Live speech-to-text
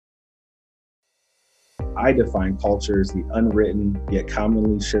I define culture as the unwritten yet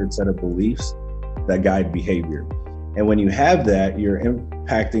commonly shared set of beliefs that guide behavior. And when you have that, you're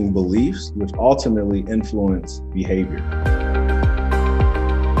impacting beliefs, which ultimately influence behavior.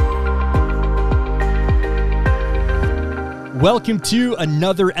 Welcome to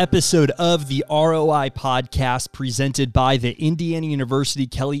another episode of the ROI Podcast presented by the Indiana University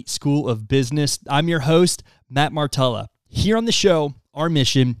Kelley School of Business. I'm your host, Matt Martella. Here on the show, our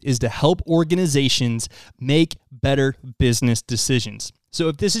mission is to help organizations make better business decisions. So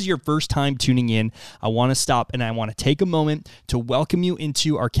if this is your first time tuning in, I want to stop and I want to take a moment to welcome you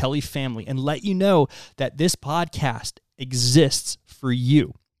into our Kelley family and let you know that this podcast exists for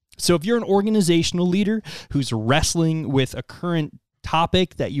you. So if you're an organizational leader who's wrestling with a current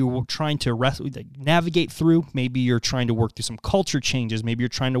topic that you're trying to navigate through, maybe you're trying to work through some culture changes, maybe you're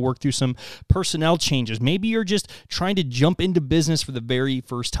trying to work through some personnel changes, maybe you're just trying to jump into business for the very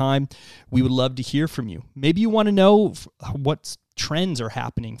first time, we would love to hear from you. Maybe you want to know what trends are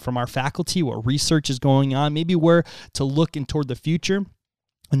happening from our faculty, what research is going on, maybe where to look in toward the future.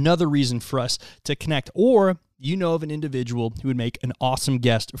 Another reason for us to connect, or you know of an individual who would make an awesome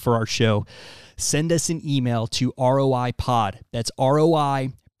guest for our show, send us an email to ROIPod. That's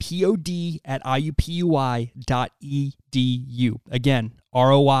ROIPOD at IUPUI.edu. Again,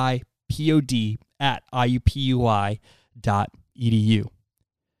 ROIPOD at IUPUI.edu.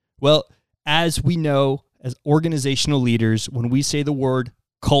 Well, as we know, as organizational leaders, when we say the word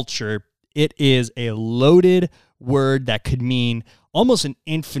culture, it is a loaded word that could mean almost an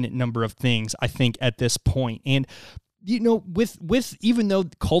infinite number of things, I think, at this point. And, you know, with even though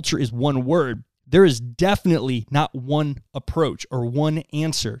culture is one word, there is definitely not one approach or one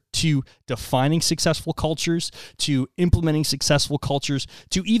answer to defining successful cultures, to implementing successful cultures,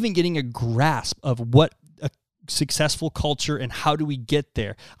 to even getting a grasp of what a successful culture and how do we get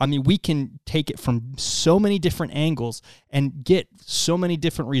there. I mean, we can take it from so many different angles and get so many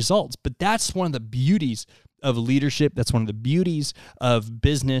different results, but that's one of the beauties of leadership. That's one of the beauties of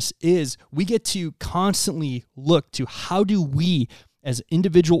business is we get to constantly look to how do we as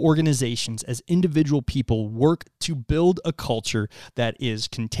individual organizations, as individual people, work to build a culture that is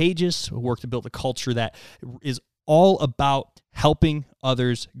contagious, work to build a culture that is all about helping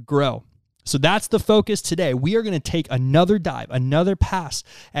others grow. So that's the focus today. We are going to take another dive, another pass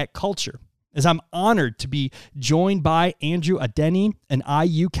at culture, as I'm honored to be joined by Andrew Adeni, an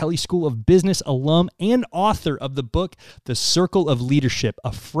IU Kelley School of Business alum and author of the book, The Circle of Leadership,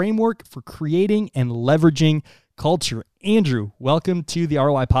 a framework for creating and leveraging culture. Andrew, welcome to the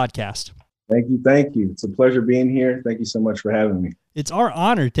ROI Podcast. Thank you. Thank you. It's a pleasure being here. Thank you so much for having me. It's our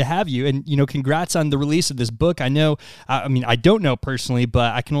honor to have you. And, you know, congrats on the release of this book. I know, I don't know personally,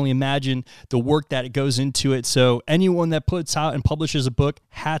 but I can only imagine the work that goes into it. So anyone that puts out and publishes a book,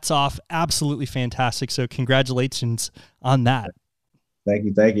 hats off, absolutely fantastic. So congratulations on that. Thank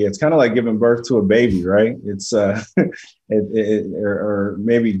you. Thank you. It's kind of like giving birth to a baby, right? It's, or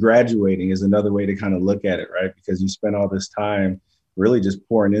maybe graduating is another way to kind of look at it, right? Because you spend all this time really just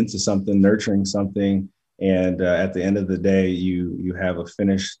pouring into something, nurturing something. And at the end of the day, you have a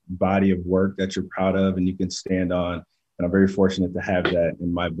finished body of work that you're proud of and you can stand on. And I'm very fortunate to have that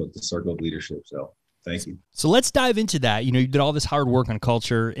in my book, The Circle of Leadership. So thank you. So let's dive into that. You know, you did all this hard work on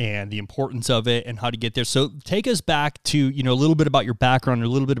culture and the importance of it and how to get there. So take us back to, you know, a little bit about your background, or a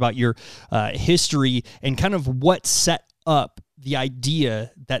little bit about your history and kind of what set up the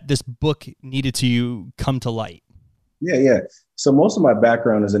idea that this book needed to come to light. Yeah. So most of my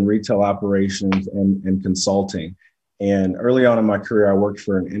background is in retail operations and consulting. And early on in my career, I worked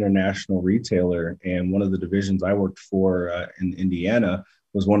for an international retailer. And one of the divisions I worked for in Indiana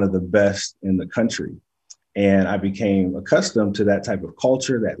was one of the best in the country. And I became accustomed to that type of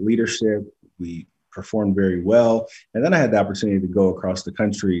culture, that leadership. We performed very well. And then I had the opportunity to go across the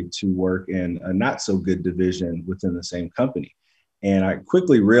country to work in a not so good division within the same company. And I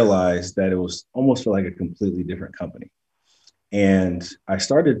quickly realized that it was almost like a completely different company. And I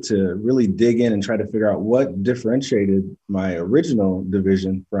started to really dig in and try to figure out what differentiated my original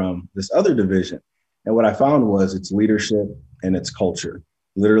division from this other division. And what I found was its leadership and its culture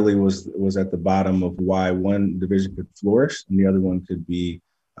literally was at the bottom of why one division could flourish and the other one could be,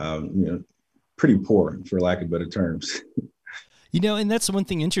 pretty poor, for lack of better terms. You know, and that's one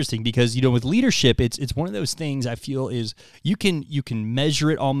thing interesting because, you know, with leadership, it's one of those things I feel is you can measure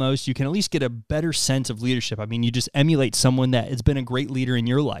it almost. You can at least get a better sense of leadership. I mean, you just emulate someone that has been a great leader in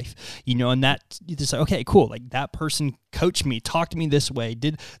your life, you know, and that you just say, okay, cool. Like that person coached me, talked to me this way,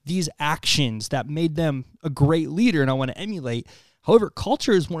 did these actions that made them a great leader and I want to emulate. However,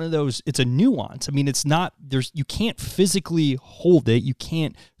 culture is one of those, it's a nuance. I mean, it's not, you can't physically hold it. You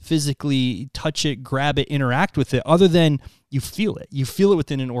can't physically touch it, grab it, interact with it, other than you feel it. You feel it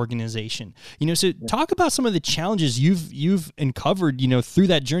within an organization. So talk about some of the challenges you've uncovered, through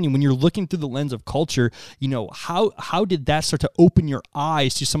that journey when you're looking through the lens of culture. How did that start to open your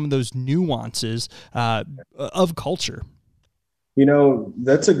eyes to some of those nuances of culture?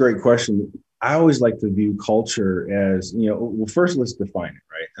 That's a great question. I always like to view culture as, well, first let's define it,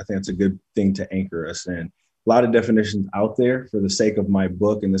 right? I think that's a good thing to anchor us in. A lot of definitions out there. For the sake of my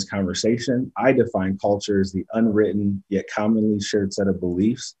book and this conversation, I define culture as the unwritten yet commonly shared set of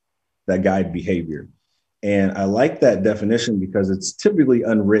beliefs that guide behavior. And I like that definition because it's typically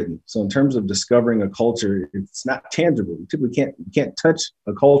unwritten. So in terms of discovering a culture, it's not tangible. You typically can't touch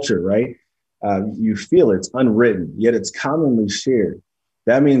a culture, right? You feel it's unwritten, yet it's commonly shared.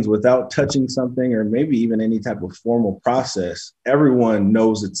 That means without touching something or maybe even any type of formal process, everyone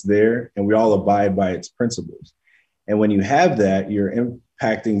knows it's there and we all abide by its principles. And when you have that, you're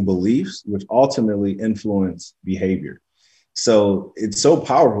impacting beliefs, which ultimately influence behavior. So it's so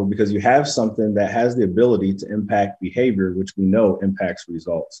powerful because you have something that has the ability to impact behavior, which we know impacts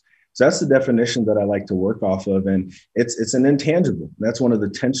results. So that's the definition that I like to work off of. And it's an intangible. That's one of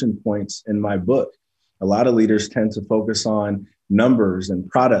the tension points in my book. A lot of leaders tend to focus on numbers and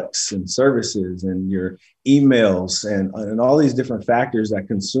products and services and your emails and all these different factors that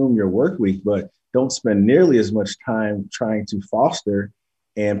consume your work week, but don't spend nearly as much time trying to foster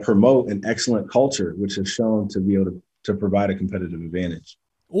and promote an excellent culture, which is shown to be able to provide a competitive advantage.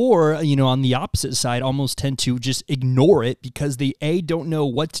 Or, on the opposite side, almost tend to just ignore it because they A, don't know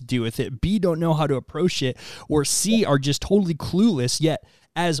what to do with it, B, don't know how to approach it, or C, are just totally clueless. Yet,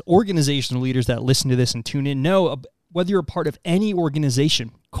 as organizational leaders that listen to this and tune in, know whether you're a part of any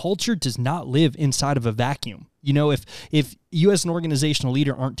organization, culture does not live inside of a vacuum. If you as an organizational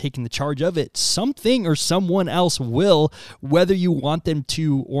leader aren't taking the charge of it, something or someone else will, whether you want them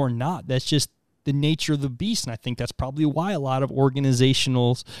to or not. That's just the nature of the beast. And I think that's probably why a lot of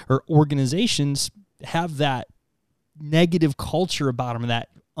organizations have that negative culture about them, that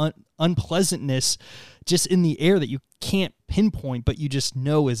unpleasantness just in the air that you can't pinpoint, but you just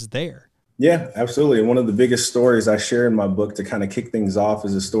know is there. Yeah, absolutely. And one of the biggest stories I share in my book to kind of kick things off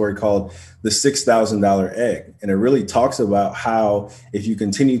is a story called The $6,000 Egg. And it really talks about how if you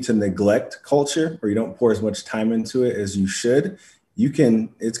continue to neglect culture or you don't pour as much time into it as you should,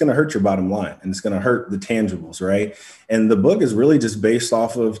 it's going to hurt your bottom line and it's going to hurt the tangibles, right? And the book is really just based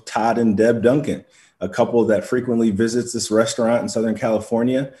off of Todd and Deb Duncan, a couple that frequently visits this restaurant in Southern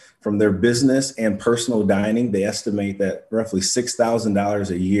California. From their business and personal dining, they estimate that roughly $6,000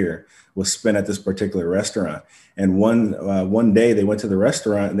 a year was spent at this particular restaurant. And one day they went to the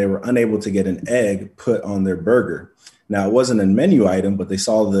restaurant and they were unable to get an egg put on their burger. Now, it wasn't a menu item, but they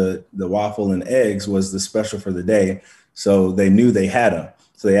saw the waffle and eggs was the special for the day. So they knew they had them.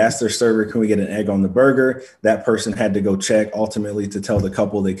 So they asked their server, can we get an egg on the burger? That person had to go check ultimately to tell the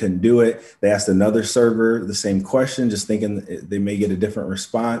couple they couldn't do it. They asked another server the same question, just thinking they may get a different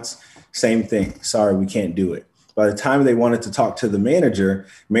response. Same thing. Sorry, we can't do it. By the time they wanted to talk to the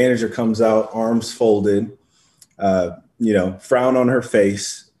manager comes out, arms folded, frown on her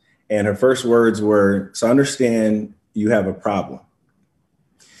face. And her first words were, so I understand you have a problem.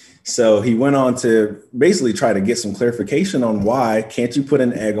 So he went on to basically try to get some clarification on why can't you put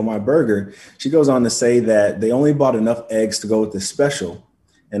an egg on my burger? She goes on to say that they only bought enough eggs to go with the special.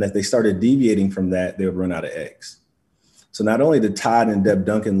 And if they started deviating from that, they would run out of eggs. So not only did Todd and Deb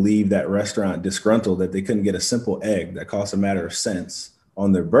Duncan leave that restaurant disgruntled that they couldn't get a simple egg that cost a matter of cents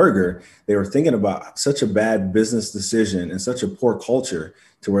on their burger, they were thinking about such a bad business decision and such a poor culture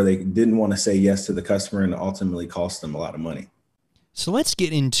to where they didn't want to say yes to the customer and ultimately cost them a lot of money. So let's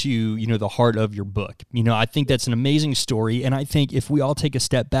get into, the heart of your book. I think that's an amazing story. And I think if we all take a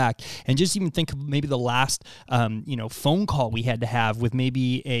step back and just even think of maybe the last, phone call we had to have with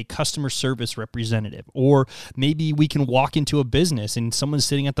maybe a customer service representative, or maybe we can walk into a business and someone's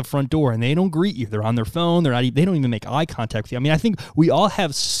sitting at the front door and they don't greet you. They're on their phone. They don't even make eye contact with you. I mean, I think we all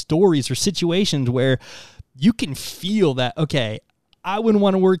have stories or situations where you can feel that, okay, I wouldn't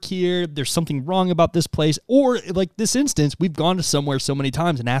want to work here. There's something wrong about this place. Or like this instance, we've gone to somewhere so many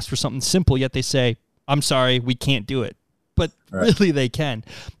times and asked for something simple, yet they say, I'm sorry, we can't do it. But really they can.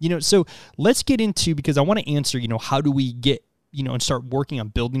 So let's get into, because I want to answer, how do we get, and start working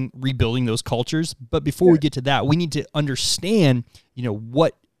on rebuilding those cultures. But before we get to that, we need to understand,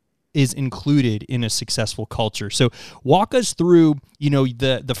 what is included in a successful culture. So walk us through,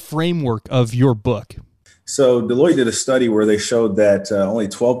 the framework of your book. So Deloitte did a study where they showed that only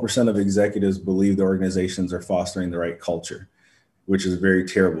 12% of executives believe the organizations are fostering the right culture. which is very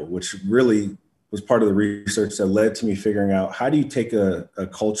terrible, which really was part of the research that led to me figuring out how do you take a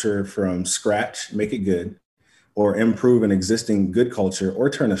culture from scratch, make it good, or improve an existing good culture, or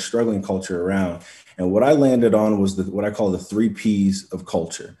turn a struggling culture around. And what I landed on was what I call the 3 Ps of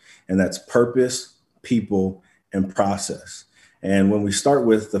culture, and that's purpose, people, and process. And when we start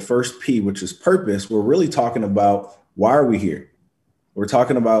with the first P, which is purpose, we're really talking about why are we here? We're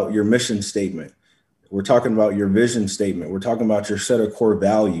talking about your mission statement. We're talking about your vision statement. We're talking about your set of core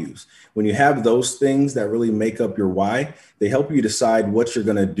values. When you have those things that really make up your why, they help you decide what you're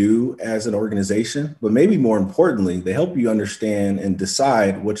going to do as an organization. But maybe more importantly, they help you understand and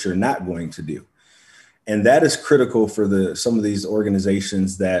decide what you're not going to do. And that is critical for some of these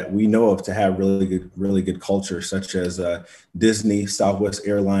organizations that we know of to have really good culture, such as Disney, Southwest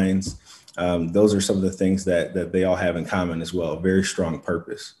Airlines. Those are some of the things that they all have in common as well. Very strong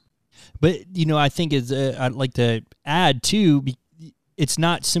purpose. But, I think I'd like to add too, it's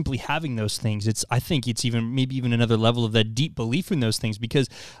not simply having those things. I think it's maybe even another level of that deep belief in those things, because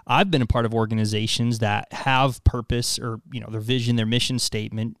I've been a part of organizations that have purpose or, their vision, their mission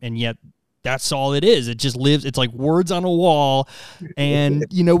statement, and yet that's all it is. It just lives. It's like words on a wall, and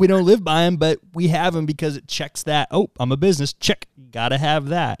we don't live by them, but we have them because it checks that. Oh, I'm a business. Check. Got to have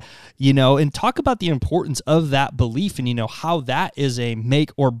that. And talk about the importance of that belief, and how that is a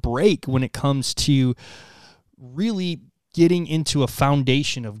make or break when it comes to really getting into a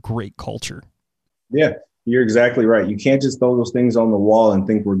foundation of great culture. Yeah, you're exactly right. You can't just throw those things on the wall and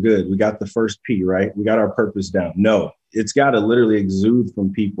think we're good. We got the first P, right? We got our purpose down. No. It's got to literally exude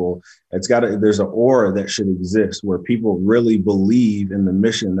from people. There's an aura that should exist where people really believe in the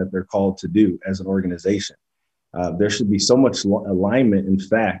mission that they're called to do as an organization. There should be so much alignment, in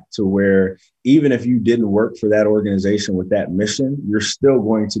fact, to where even if you didn't work for that organization with that mission, you're still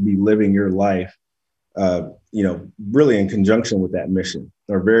going to be living your life, really in conjunction with that mission,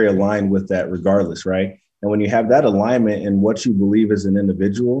 or very aligned with that regardless, right? And when you have that alignment in what you believe as an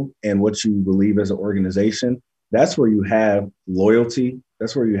individual and what you believe as an organization, that's where you have loyalty.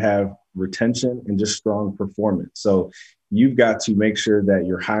 That's where you have retention and just strong performance. So you've got to make sure that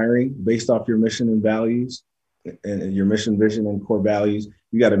you're hiring based off your mission and values and your mission, vision, and core values.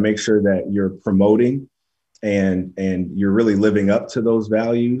 You got to make sure that you're promoting and you're really living up to those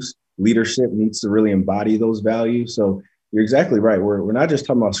values. Leadership needs to really embody those values. So you're exactly right. We're not just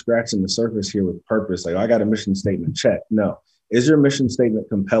talking about scratching the surface here with purpose. Like, I got a mission statement, check. No. Is your mission statement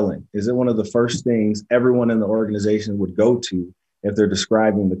compelling? Is it one of the first things everyone in the organization would go to if they're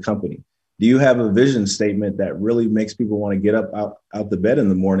describing the company? Do you have a vision statement that really makes people want to get up out the bed in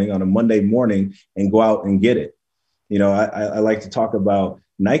the morning on a Monday morning and go out and get it? I like to talk about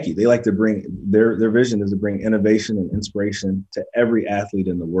Nike. They like to bring their vision is to bring innovation and inspiration to every athlete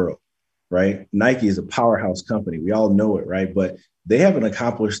in the world, right? Nike is a powerhouse company. We all know it, right? But they haven't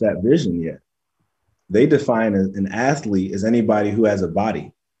accomplished that vision yet. They define an athlete as anybody who has a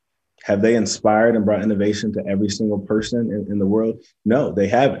body. Have they inspired and brought innovation to every single person in the world? No, they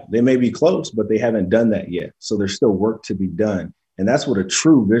haven't. They may be close, but they haven't done that yet. So there's still work to be done. And that's what a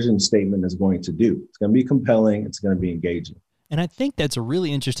true vision statement is going to do. It's going to be compelling. It's going to be engaging. And I think that's a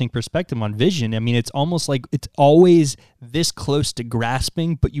really interesting perspective on vision. I mean, it's almost like it's always this close to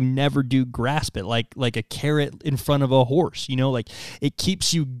grasping, but you never do grasp it, like a carrot in front of a horse. Like it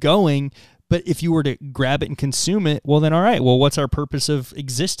keeps you going. But if you were to grab it and consume it, well, then, all right, well, what's our purpose of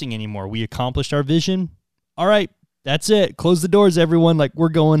existing anymore? We accomplished our vision. All right, that's it. Close the doors, everyone. Like, we're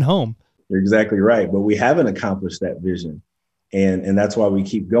going home. You're exactly right. But we haven't accomplished that vision. And that's why we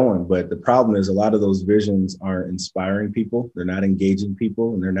keep going. But the problem is a lot of those visions aren't inspiring people. They're not engaging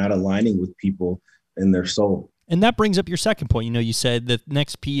people, and they're not aligning with people in their soul. And that brings up your second point. You said the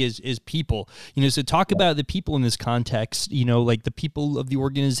next P is people. So talk about the people in this context, like the people of the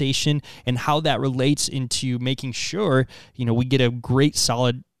organization and how that relates into making sure, we get a great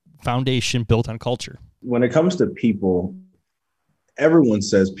solid foundation built on culture. When it comes to people, everyone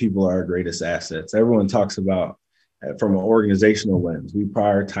says people are our greatest assets. Everyone talks about from an organizational lens, we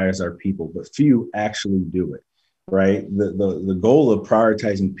prioritize our people, but few actually do it, right? The goal of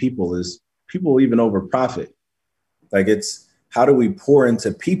prioritizing people is people even over profit. Like, it's how do we pour into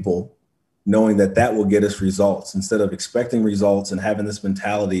people knowing that will get us results, instead of expecting results and having this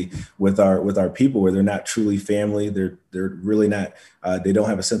mentality with our people where they're not truly family. They're really not, they don't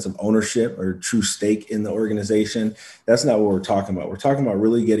have a sense of ownership or true stake in the organization. That's not what we're talking about. We're talking about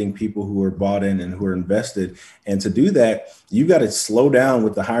really getting people who are bought in and who are invested. And to do that, you got to slow down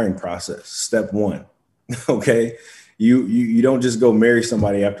with the hiring process. Step one. Okay. You don't just go marry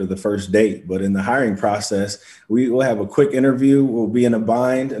somebody after the first date, but in the hiring process, we will have a quick interview. We'll be in a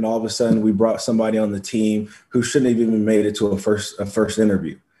bind, and all of a sudden, we brought somebody on the team who shouldn't have even made it to a first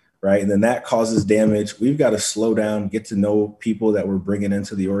interview, right? And then that causes damage. We've got to slow down, get to know people that we're bringing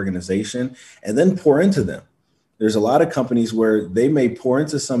into the organization, and then pour into them. There's a lot of companies where they may pour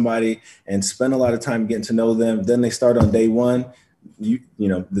into somebody and spend a lot of time getting to know them. Then they start on day one,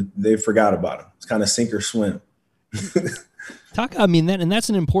 they forgot about them. It's kind of sink or swim. That's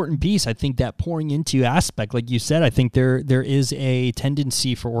an important piece. I think that pouring into aspect, like you said, I think there is a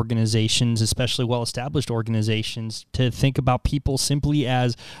tendency for organizations, especially well-established organizations, to think about people simply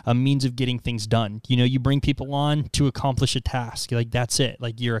as a means of getting things done. You bring people on to accomplish a task. Like, that's it.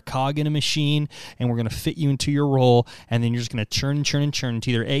 Like, you're a cog in a machine, and we're going to fit you into your role, and then you're just going to churn and churn and churn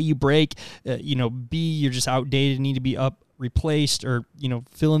until either A, you break, B, you're just outdated and need to be replaced, or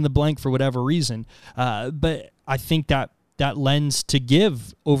fill in the blank for whatever reason. But I think that lends to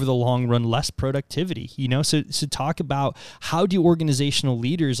give over the long run less productivity. So talk about, how do organizational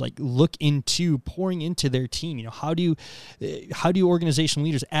leaders look into pouring into their team? How do organizational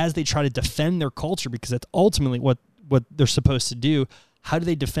leaders, as they try to defend their culture, because that's ultimately what they're supposed to do, how do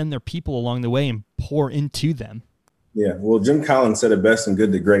they defend their people along the way and pour into them? Yeah, well, Jim Collins said it best in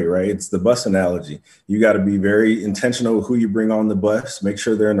Good to Great, right? It's the bus analogy. You got to be very intentional with who you bring on the bus, make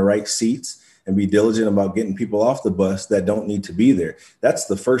sure they're in the right seats, and be diligent about getting people off the bus that don't need to be there. That's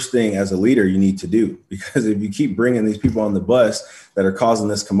the first thing as a leader you need to do, because if you keep bringing these people on the bus that are causing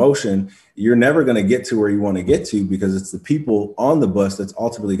this commotion, you're never going to get to where you want to get to, because it's the people on the bus that's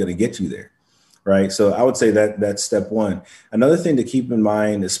ultimately going to get you there. Right. So I would say that that's step one. Another thing to keep in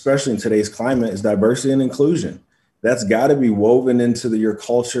mind, especially in today's climate, is diversity and inclusion. That's got to be woven into your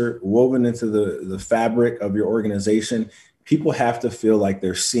culture, woven into the fabric of your organization. People have to feel like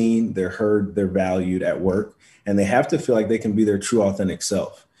they're seen, they're heard, they're valued at work, and they have to feel like they can be their true, authentic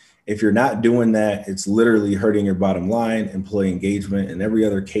self. If you're not doing that, it's literally hurting your bottom line, employee engagement, and every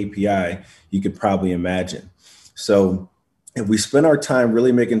other KPI you could probably imagine. So if we spend our time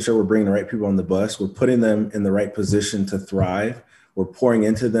really making sure we're bringing the right people on the bus, we're putting them in the right position to thrive, we're pouring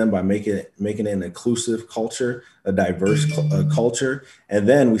into them by making it an inclusive culture, a diverse culture, and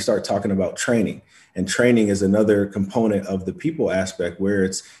then we start talking about training. And training is another component of the people aspect, where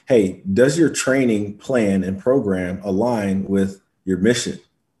it's, hey, does your training plan and program align with your mission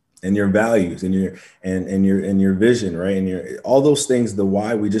and your values and your vision, right? And all those things, the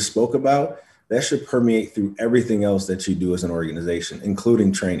why we just spoke about, that should permeate through everything else that you do as an organization,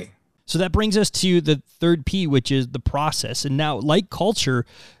 including training. So that brings us to the third P, which is the process. And now, like culture,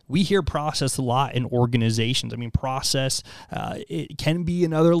 we hear process a lot in organizations. I mean, process, it can be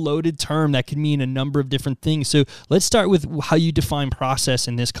another loaded term that can mean a number of different things. So let's start with how you define process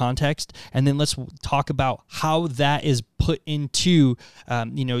in this context, and then let's talk about how that is put into,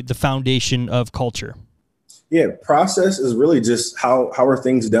 the foundation of culture. Yeah, process is really just how are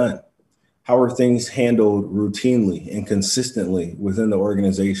things done? How are things handled routinely and consistently within the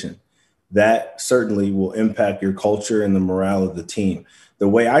organization? That certainly will impact your culture and the morale of the team. The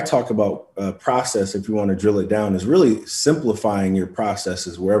way I talk about process, if you want to drill it down, is really simplifying your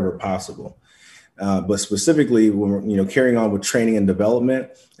processes wherever possible. But specifically, when we're carrying on with training and development,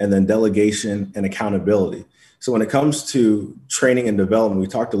 and then delegation and accountability. So when it comes to training and development, we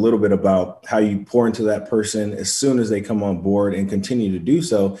talked a little bit about how you pour into that person as soon as they come on board and continue to do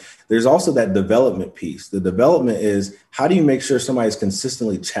so. There's also that development piece. The development is, how do you make sure somebody's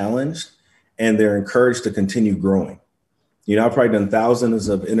consistently challenged and they're encouraged to continue growing? I've probably done thousands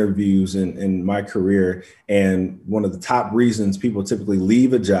of interviews in my career, and one of the top reasons people typically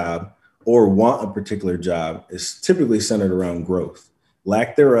leave a job or want a particular job is typically centered around growth,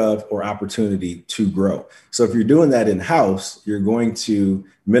 lack thereof, or opportunity to grow. So if you're doing that in-house, you're going to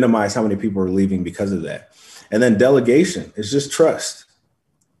minimize how many people are leaving because of that. And then delegation is just trust.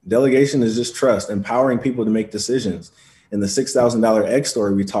 Delegation is just trust, empowering people to make decisions. In the $6,000 egg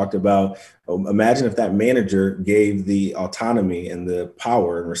story we talked about, imagine if that manager gave the autonomy and the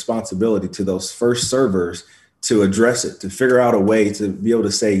power and responsibility to those first servers to address it, to figure out a way to be able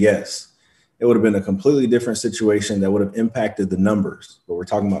to say yes. It would have been a completely different situation that would have impacted the numbers. But we're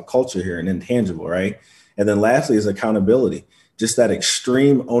talking about culture here and intangible, right? And then lastly is accountability, just that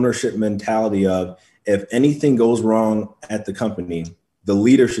extreme ownership mentality of, if anything goes wrong at the company, the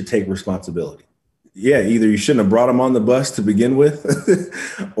leader should take responsibility. Yeah, either you shouldn't have brought them on the bus to begin with,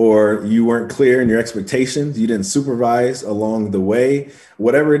 or you weren't clear in your expectations, you didn't supervise along the way,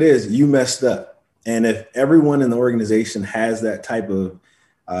 whatever it is, you messed up. And if everyone in the organization has that type of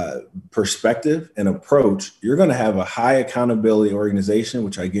perspective and approach, you're going to have a high accountability organization,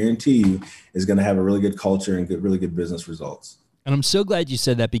 which I guarantee you is going to have a really good culture and really good business results. And I'm so glad you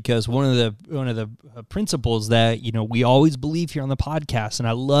said that, because one of the principles that, we always believe here on the podcast, and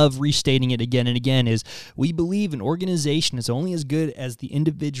I love restating it again and again, is we believe an organization is only as good as the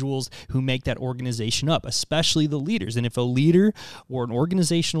individuals who make that organization up, especially the leaders. And if a leader or an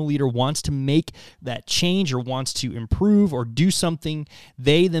organizational leader wants to make that change or wants to improve or do something,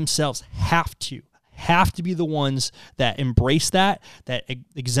 they themselves have to be the ones that embrace that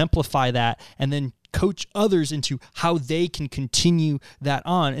exemplify that, and then coach others into how they can continue that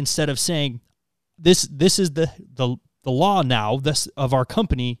on, instead of saying, this is the law now, this of our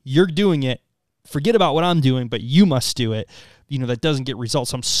company, you're doing it, forget about what I'm doing, but you must do it. That doesn't get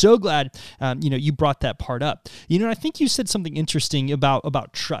results. So I'm so glad, you brought that part up. I think you said something interesting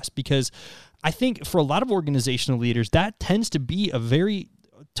about trust, because I think for a lot of organizational leaders, that tends to be a very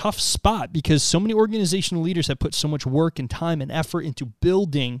tough spot, because so many organizational leaders have put so much work and time and effort into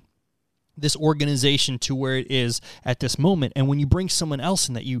building this organization to where it is at this moment. And when you bring someone else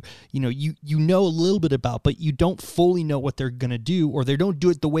in that you know a little bit about, but you don't fully know what they're going to do, or they don't do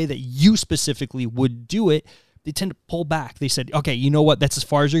it the way that you specifically would do it, they tend to pull back. They said, okay, you know what? That's as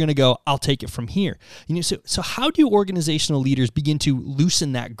far as you're going to go. I'll take it from here. So how do organizational leaders begin to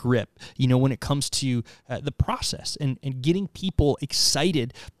loosen that grip, when it comes to the process and getting people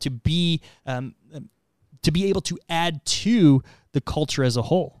excited to be able to add to the culture as a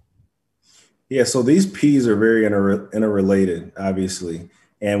whole? Yeah, so these P's are very interrelated, obviously.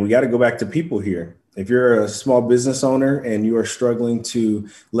 And we got to go back to people here. If you're a small business owner and you are struggling to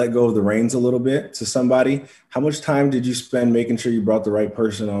let go of the reins a little bit to somebody, how much time did you spend making sure you brought the right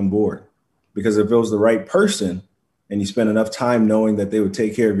person on board? Because if it was the right person and you spent enough time knowing that they would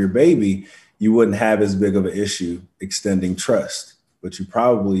take care of your baby, you wouldn't have as big of an issue extending trust. But you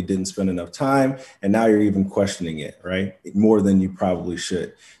probably didn't spend enough time, and now you're even questioning it, right? More than you probably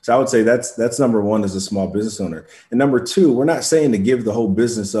should. So I would say that's number one as a small business owner. And number two, we're not saying to give the whole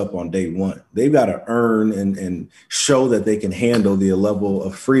business up on day one. They've got to earn and show that they can handle the level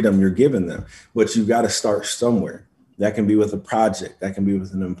of freedom you're giving them. But you've got to start somewhere. That can be with a project. That can be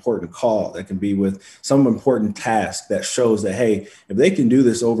with an important call. That can be with some important task that shows that, hey, if they can do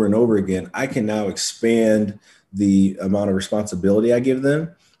this over and over again, I can now expand the amount of responsibility I give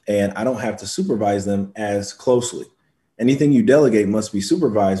them, and I don't have to supervise them as closely. Anything you delegate must be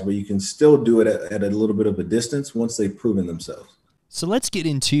supervised, but you can still do it at a little bit of a distance once they've proven themselves. So let's get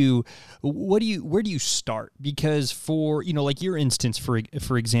into where do you start? Because for, like your instance, for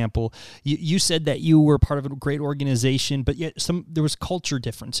example, you said that you were part of a great organization, but yet there was culture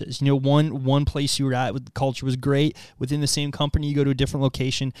differences. One place you were at, the culture was great. Within the same company, you go to a different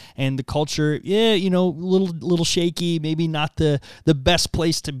location, and the culture, little shaky, maybe not the best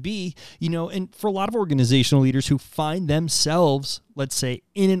place to be. And for a lot of organizational leaders who find themselves, let's say,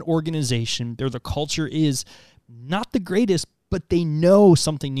 in an organization, the culture is not the greatest, but they know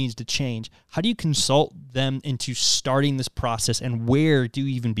something needs to change. How do you consult them into starting this process, and where do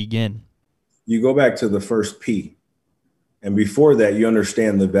you even begin? You go back to the first P. And before that, you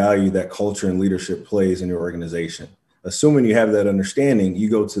understand the value that culture and leadership plays in your organization. Assuming you have that understanding, you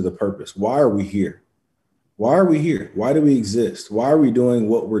go to the purpose. Why are we here? Why are we here? Why do we exist? Why are we doing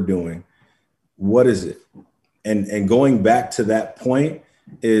what we're doing? What is it? And going back to that point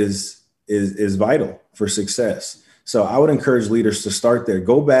is vital for success. So I would encourage leaders to start there.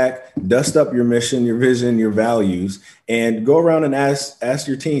 Go back, dust up your mission, your vision, your values, and go around and ask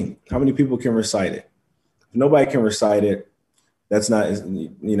your team, how many people can recite it? If nobody can recite it, that's not,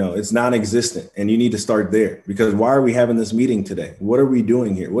 it's non-existent. And you need to start there, because why are we having this meeting today? What are we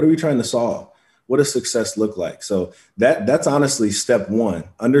doing here? What are we trying to solve? What does success look like? So that's honestly step one.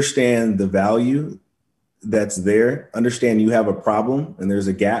 Understand the value that's there. Understand you have a problem and there's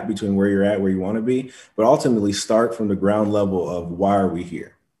a gap between where you're at, where you want to be, but ultimately start from the ground level of why are we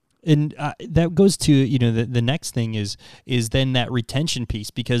here? And that goes to, the next thing is then that retention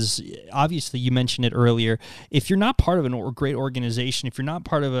piece, because obviously you mentioned it earlier. If you're not part of a great organization, if you're not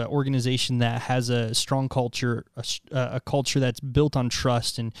part of an organization that has a strong culture, a culture that's built on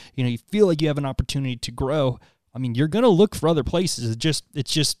trust, and, you feel like you have an opportunity to grow, you're going to look for other places.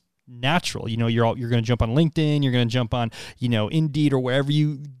 It's just natural. You're going to jump on LinkedIn, you're going to jump on, Indeed or wherever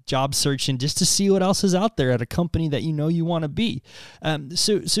you job searching, just to see what else is out there at a company that you want to be.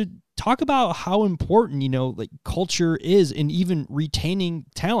 So talk about how important, culture is in even retaining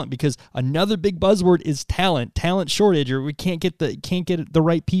talent, because another big buzzword is talent shortage, or we can't get the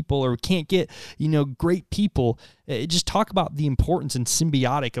right people, or we can't get, great people. Just talk about the importance and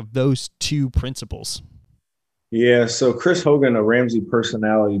symbiotic of those two principles. Yeah. So Chris Hogan, a Ramsey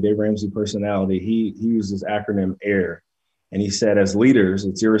personality, Dave Ramsey personality, he used this acronym AIR. And he said, as leaders,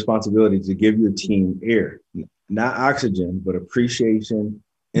 it's your responsibility to give your team air, not oxygen, but appreciation,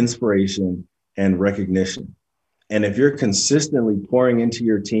 inspiration, and recognition. And if you're consistently pouring into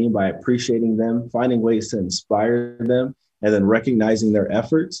your team by appreciating them, finding ways to inspire them, and then recognizing their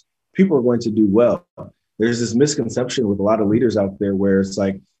efforts, people are going to do well. There's this misconception with a lot of leaders out there where it's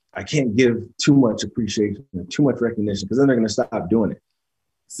like, I can't give too much appreciation or too much recognition because then they're going to stop doing it.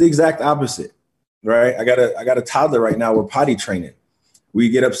 It's the exact opposite, right? I got a toddler right now. We're potty training. We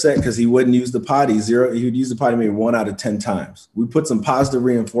get upset because he wouldn't use the potty. He would use the potty maybe 1 out of 10 times. We put some positive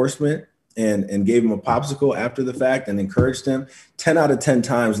reinforcement and gave him a popsicle after the fact and encouraged him 10 out of 10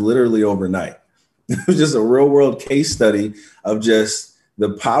 times, literally overnight. It was just a real world case study of just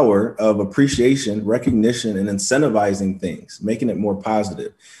the power of appreciation, recognition, and incentivizing things, making it more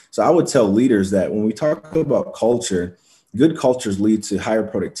positive. So I would tell leaders that when we talk about culture, good cultures lead to higher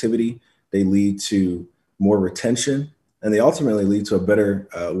productivity. They lead to more retention, and they ultimately lead to a better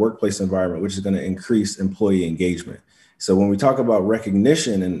workplace environment, which is going to increase employee engagement. So when we talk about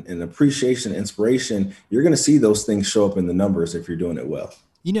recognition and appreciation, inspiration, you're going to see those things show up in the numbers if you're doing it well.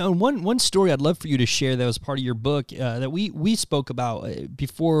 You know, and one story I'd love for you to share that was part of your book that we spoke about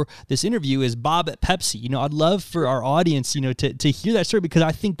before this interview is Bob at Pepsi. You know, I'd love for our audience, you know, to hear that story because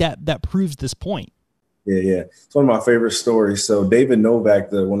I think that proves this point. Yeah. It's one of my favorite stories. So David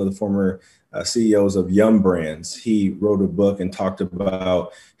Novak, one of the former CEOs of Yum Brands, he wrote a book and talked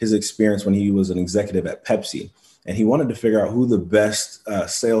about his experience when he was an executive at Pepsi. And he wanted to figure out who the best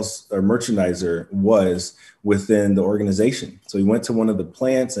sales or merchandiser was within the organization. So he went to one of the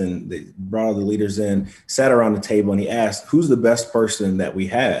plants and they brought all the leaders in, sat around the table, and he asked, who's the best person that we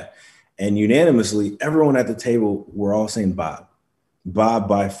have? And unanimously, everyone at the table were all saying Bob. Bob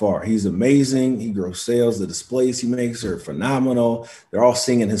by far. He's amazing. He grows sales. The displays he makes are phenomenal. They're all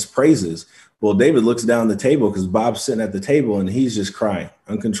singing his praises. Well, David looks down the table because Bob's sitting at the table and he's just crying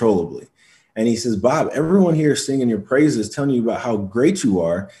uncontrollably. And he says, Bob, everyone here is singing your praises, telling you about how great you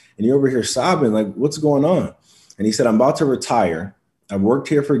are. And you're over here sobbing, like, what's going on? And he said, I'm about to retire. I've worked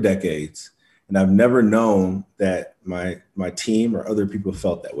here for decades, and I've never known that my team or other people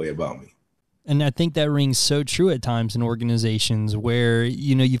felt that way about me. And I think that rings so true at times in organizations where,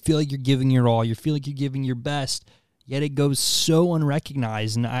 you know, you feel like you're giving your all, you feel like you're giving your best, yet it goes so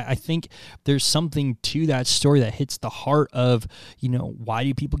unrecognized. And I think there's something to that story that hits the heart of, you know, why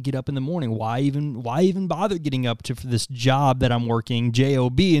do people get up in the morning? Why even bother getting up for this job that I'm working,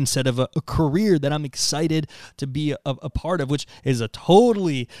 JOB, instead of a career that I'm excited to be a part of, which is a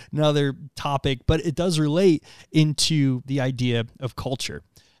totally another topic, but it does relate into the idea of culture.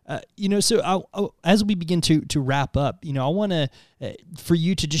 You know, so as we begin to wrap up, you know, I want to for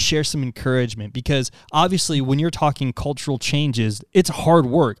you to just share some encouragement, because obviously when you're talking cultural changes, it's hard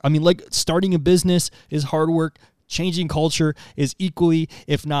work. I mean, like starting a business is hard work. Changing culture is equally,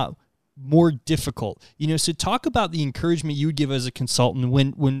 if not more difficult. You know, so talk about the encouragement you would give as a consultant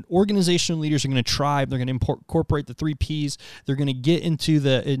when organizational leaders are going to try, they're going to incorporate the 3 Ps, they're going to get into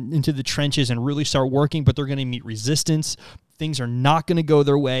the trenches and really start working, but they're going to meet resistance. Things are not going to go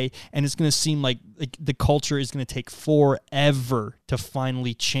their way, and it's going to seem like the culture is going to take forever to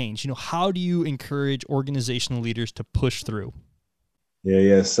finally change. You know, how do you encourage organizational leaders to push through?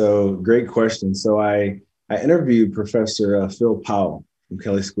 Yeah. So great question. So I interviewed Professor Phil Powell from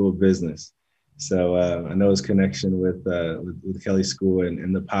Kelley School of Business. So I know his connection with Kelley School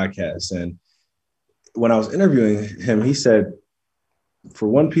and the podcast. And when I was interviewing him, he said, for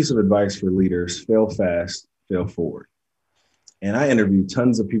one piece of advice for leaders, fail fast, fail forward. And I interviewed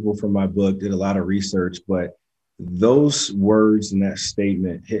tons of people from my book, did a lot of research, but those words and that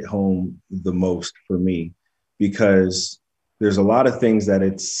statement hit home the most for me, because there's a lot of things that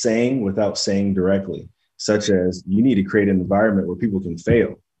it's saying without saying directly, such as you need to create an environment where people can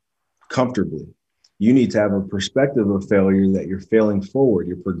fail comfortably. You need to have a perspective of failure that you're failing forward.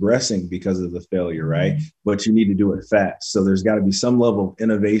 You're progressing because of the failure, right? But you need to do it fast. So there's got to be some level of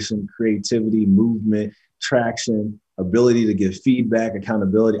innovation, creativity, movement, traction, ability to give feedback,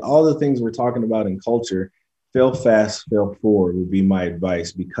 accountability, all the things we're talking about in culture. Fail fast, fail forward would be my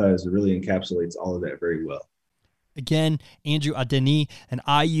advice, because it really encapsulates all of that very well. Again, Andrew Adeni, an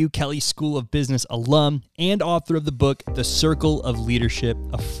IU Kelley School of Business alum and author of the book, The Circle of Leadership,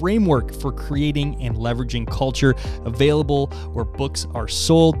 a framework for creating and leveraging culture, available where books are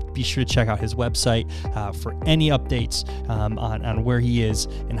sold. Be sure to check out his website for any updates on where he is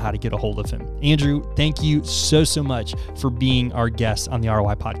and how to get a hold of him. Andrew, thank you so much for being our guest on the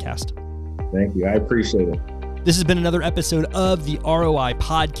ROI podcast. Thank you. I appreciate it. This has been another episode of the ROI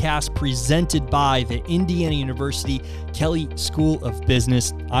Podcast presented by the Indiana University Kelley School of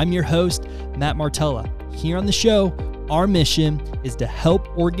Business. I'm your host, Matt Martella. Here on the show, our mission is to help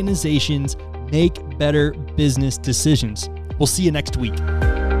organizations make better business decisions. We'll see you next week.